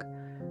belong?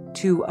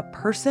 To a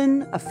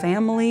person, a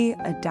family,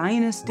 a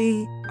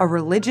dynasty, a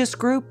religious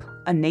group,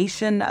 a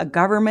nation, a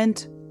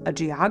government, a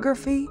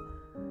geography?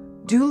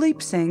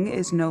 Duleep Singh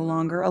is no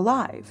longer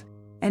alive,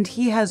 and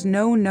he has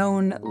no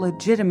known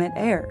legitimate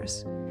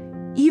heirs.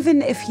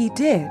 Even if he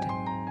did,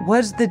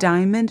 was the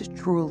diamond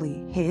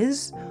truly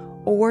his?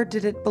 Or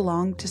did it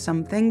belong to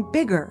something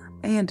bigger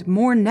and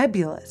more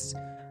nebulous,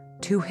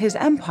 to his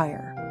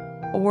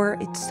empire or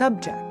its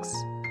subjects?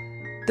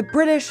 The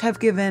British have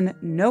given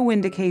no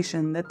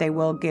indication that they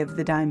will give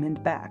the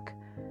diamond back.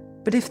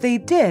 But if they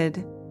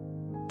did,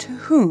 to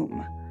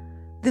whom?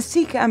 The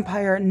Sikh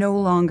Empire no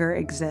longer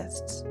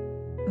exists.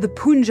 The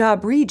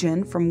Punjab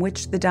region from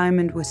which the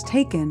diamond was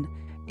taken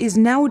is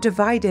now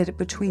divided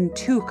between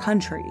two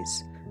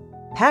countries,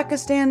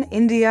 Pakistan,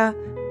 India,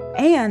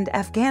 and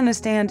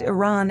Afghanistan,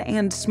 Iran,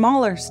 and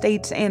smaller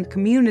states and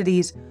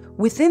communities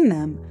within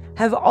them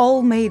have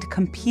all made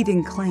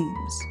competing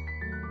claims.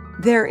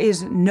 There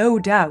is no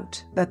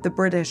doubt that the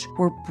British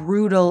were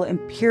brutal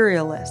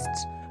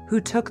imperialists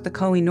who took the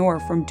Koh-I-Noor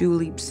from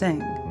Duleep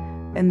Singh,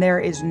 and there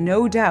is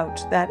no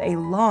doubt that a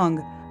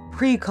long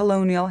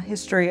pre-colonial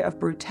history of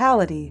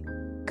brutality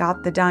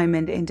got the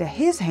diamond into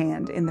his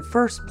hand in the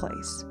first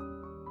place.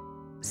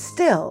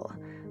 Still,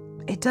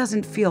 it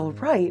doesn't feel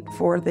right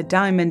for the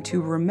diamond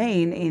to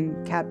remain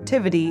in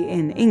captivity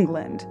in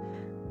England,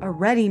 a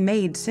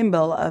ready-made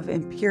symbol of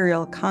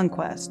imperial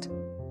conquest.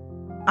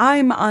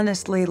 I'm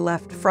honestly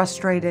left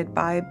frustrated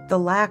by the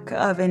lack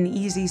of an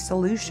easy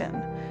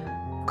solution.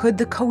 Could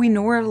the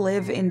Koh-I-Noor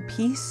live in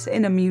peace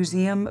in a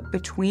museum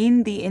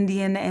between the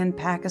Indian and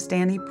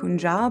Pakistani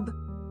Punjab?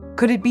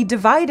 Could it be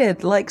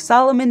divided like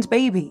Solomon's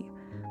baby?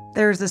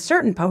 There's a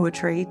certain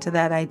poetry to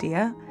that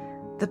idea.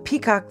 The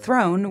peacock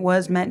throne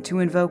was meant to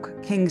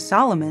invoke King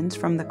Solomon's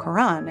from the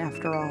Quran,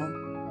 after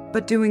all,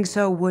 but doing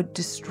so would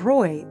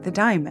destroy the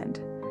diamond.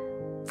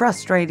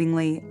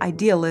 Frustratingly,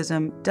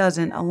 idealism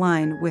doesn't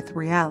align with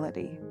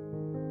reality.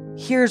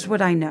 Here's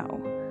what I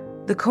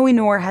know. The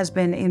Koh-I-Noor has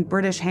been in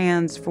British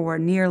hands for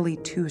nearly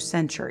 2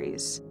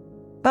 centuries,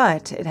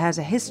 but it has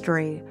a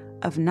history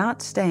of not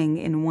staying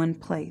in one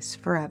place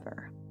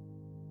forever.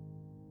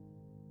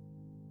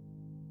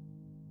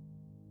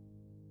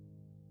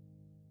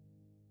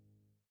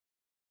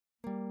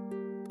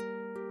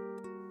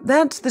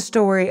 That's the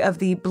story of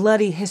the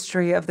bloody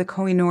history of the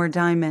Koh-I-Noor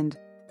diamond,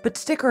 but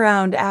stick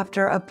around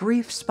after a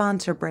brief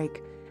sponsor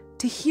break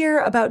to hear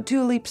about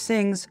Duleep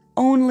Singh's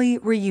only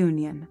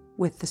reunion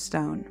with the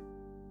stone.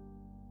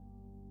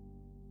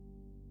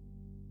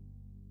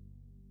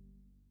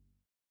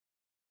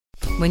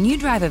 When you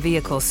drive a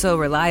vehicle so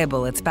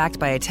reliable it's backed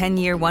by a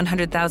 10-year,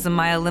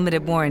 100,000-mile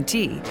limited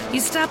warranty,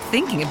 you stop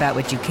thinking about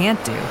what you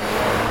can't do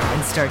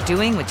and start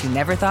doing what you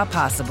never thought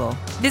possible.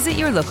 Visit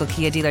your local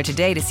Kia dealer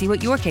today to see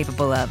what you're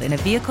capable of in a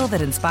vehicle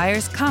that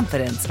inspires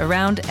confidence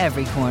around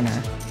every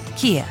corner.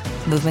 Kia,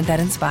 movement that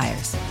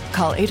inspires.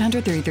 Call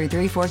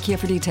 800-333-4KIA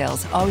for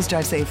details. Always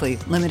drive safely.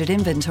 Limited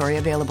inventory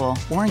available.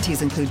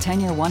 Warranties include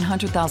 10-year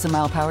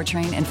 100,000-mile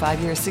powertrain and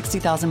 5-year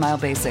 60,000-mile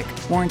basic.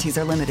 Warranties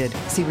are limited.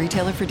 See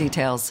retailer for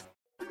details.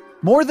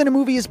 More Than a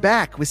Movie is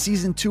back with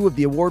Season 2 of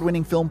the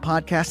award-winning film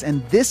podcast,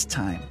 and this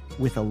time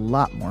with a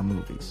lot more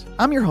movies.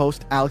 I'm your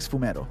host, Alex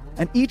Fumero,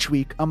 and each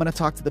week I'm going to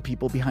talk to the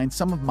people behind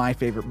some of my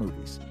favorite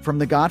movies. From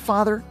The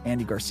Godfather,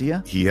 Andy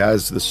Garcia. He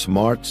has the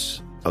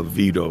smarts of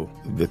Vito,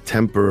 the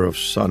temper of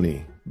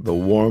Sonny, the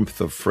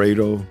warmth of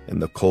Fredo,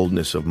 and the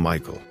coldness of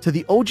Michael. To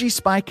the OG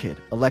Spy Kid,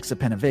 Alexa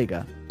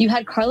Penavega. You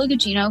had Carla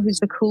Gugino,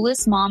 who's the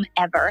coolest mom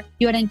ever.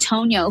 You had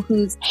Antonio,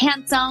 who's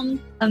handsome,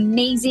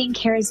 amazing,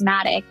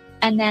 charismatic.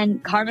 And then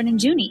Carmen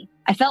and Junie.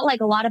 I felt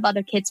like a lot of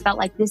other kids felt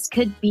like this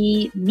could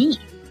be me.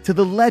 To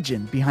the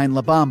legend behind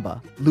La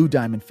Bamba, Lou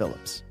Diamond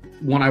Phillips.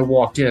 When I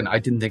walked in, I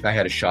didn't think I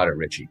had a shot at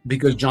Richie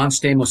because John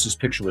Stamos'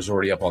 picture was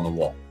already up on the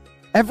wall.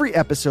 Every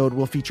episode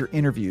will feature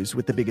interviews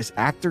with the biggest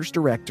actors,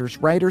 directors,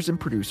 writers, and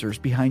producers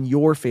behind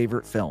your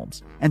favorite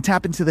films and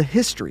tap into the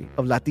history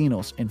of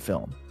Latinos in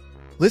film.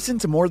 Listen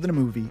to More Than a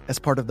Movie as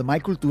part of the My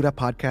Cultura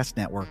podcast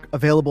network,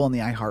 available on the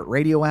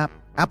iHeartRadio app,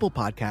 Apple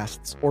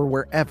Podcasts, or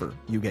wherever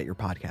you get your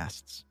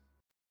podcasts.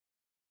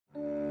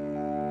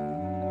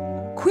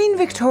 Queen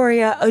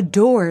Victoria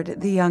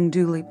adored the young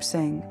Duleep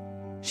Singh.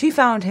 She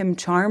found him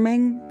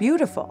charming,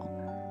 beautiful.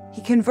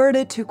 He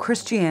converted to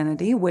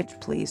Christianity, which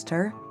pleased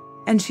her,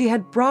 and she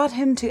had brought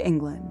him to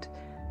England.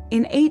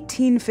 In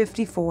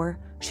 1854,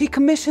 she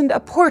commissioned a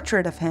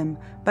portrait of him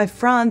by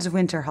Franz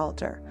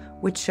Winterhalter,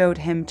 which showed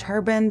him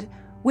turbaned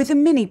with a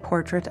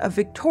mini-portrait of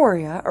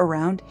Victoria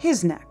around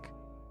his neck.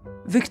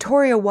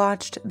 Victoria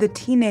watched the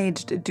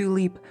teenaged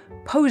Duleep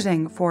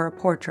posing for a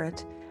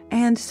portrait,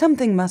 and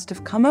something must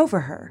have come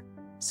over her.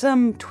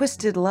 Some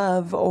twisted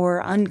love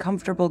or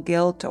uncomfortable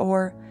guilt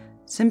or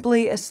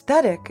simply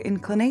aesthetic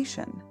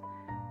inclination.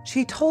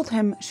 She told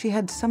him she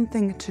had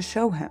something to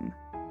show him.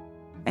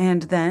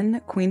 And then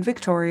Queen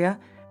Victoria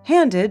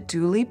handed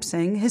Duleep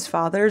Singh his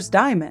father's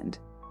diamond.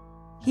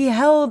 He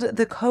held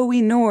the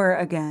Koh-I-Noor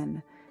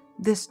again,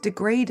 this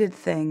degraded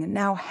thing,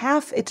 now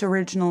half its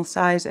original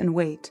size and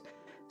weight,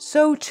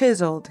 so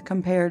chiseled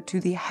compared to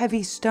the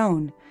heavy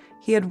stone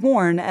he had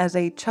worn as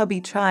a chubby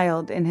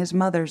child in his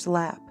mother's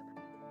lap.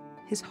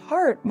 His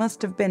heart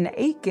must have been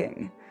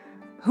aching.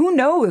 Who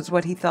knows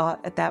what he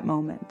thought at that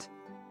moment?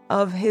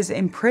 Of his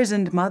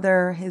imprisoned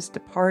mother, his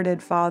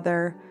departed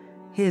father,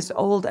 his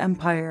old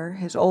empire,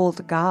 his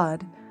old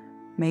God.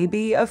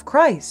 Maybe of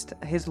Christ,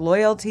 his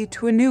loyalty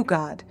to a new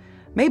God.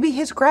 Maybe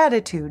his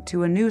gratitude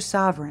to a new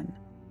sovereign.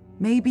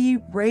 Maybe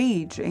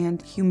rage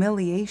and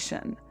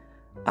humiliation.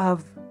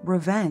 Of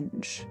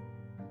revenge.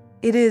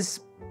 It is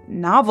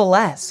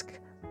novelesque,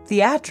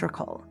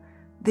 theatrical.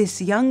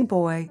 This young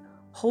boy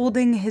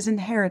holding his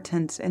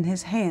inheritance in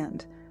his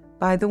hand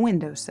by the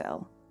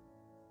windowsill.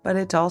 But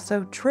it's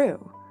also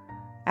true.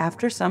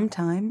 After some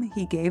time,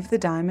 he gave the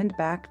diamond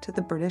back to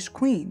the British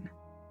Queen.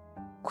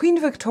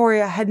 Queen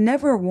Victoria had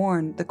never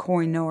worn the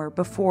Koh-I-Noor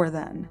before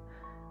then.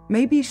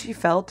 Maybe she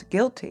felt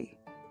guilty.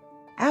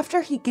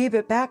 After he gave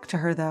it back to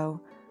her, though,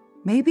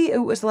 maybe it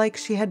was like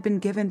she had been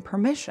given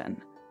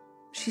permission.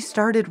 She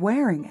started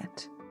wearing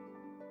it.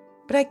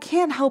 But I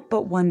can't help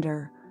but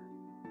wonder,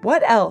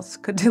 what else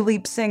could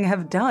Duleep Singh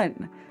have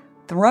done?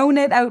 Thrown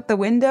it out the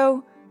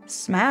window?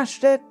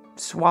 Smashed it?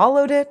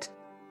 Swallowed it?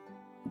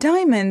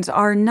 Diamonds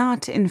are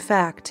not, in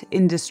fact,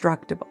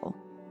 indestructible.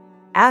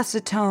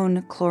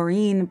 Acetone,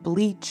 chlorine,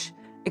 bleach,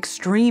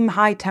 extreme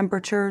high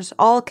temperatures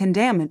all can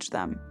damage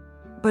them,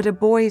 but a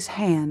boy's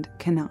hand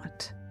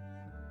cannot.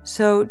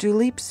 So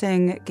Duleep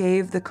Singh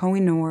gave the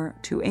Koh-I-Noor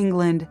to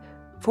England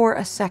for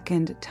a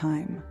second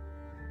time.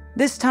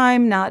 This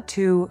time not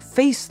to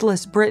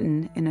faceless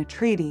Britain in a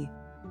treaty,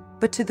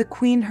 but to the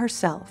Queen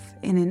herself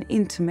in an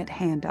intimate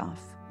handoff.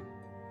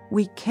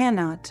 We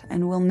cannot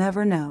and will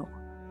never know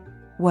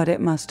what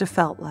it must have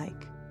felt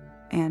like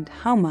and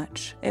how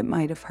much it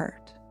might have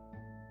hurt.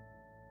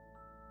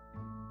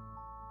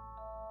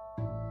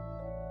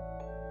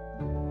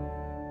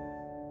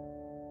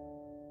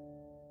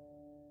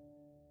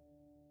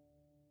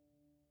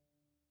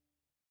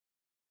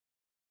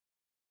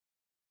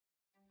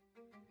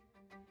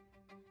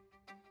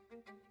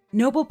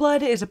 Noble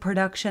Blood is a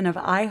production of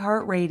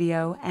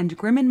iHeartRadio and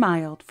Grim and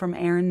Mild from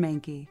Aaron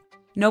Mahnke.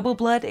 Noble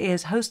Blood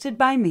is hosted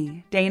by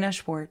me, Dana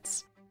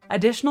Schwartz.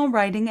 Additional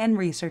writing and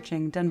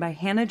researching done by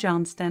Hannah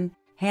Johnston,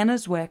 Hannah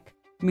Zwick,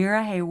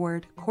 Mira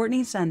Hayward,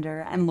 Courtney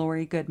Sender, and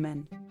Lori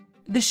Goodman.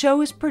 The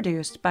show is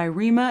produced by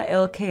Rima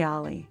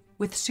Il-Kayali,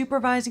 with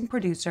supervising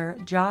producer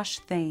Josh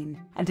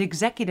Thane and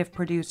executive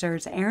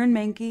producers Aaron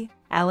Mahnke,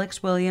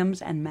 Alex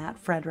Williams, and Matt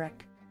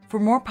Frederick. For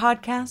more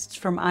podcasts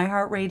from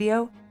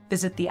iHeartRadio,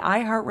 visit the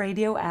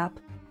iHeartRadio app,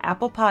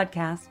 Apple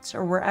Podcasts,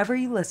 or wherever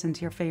you listen to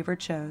your favorite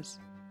shows.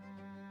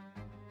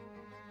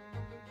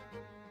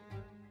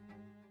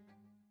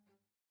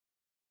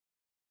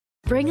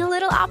 Bring a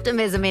little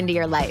optimism into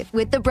your life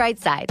with The Bright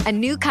Side, a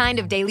new kind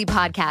of daily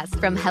podcast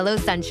from Hello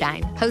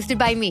Sunshine, hosted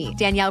by me,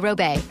 Danielle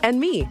Robay. And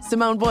me,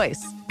 Simone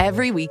Boyce.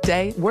 Every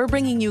weekday, we're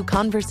bringing you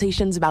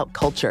conversations about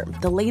culture,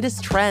 the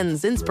latest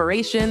trends,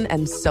 inspiration,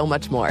 and so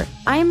much more.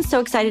 I am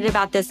so excited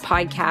about this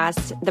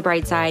podcast, The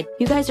Bright Side.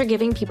 You guys are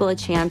giving people a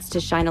chance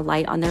to shine a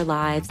light on their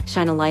lives,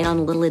 shine a light on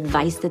a little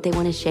advice that they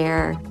want to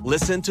share.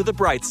 Listen to The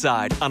Bright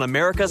Side on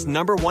America's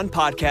 #1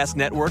 podcast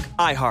network,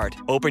 iHeart.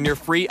 Open your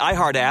free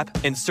iHeart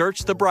app and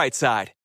search The Bright Side.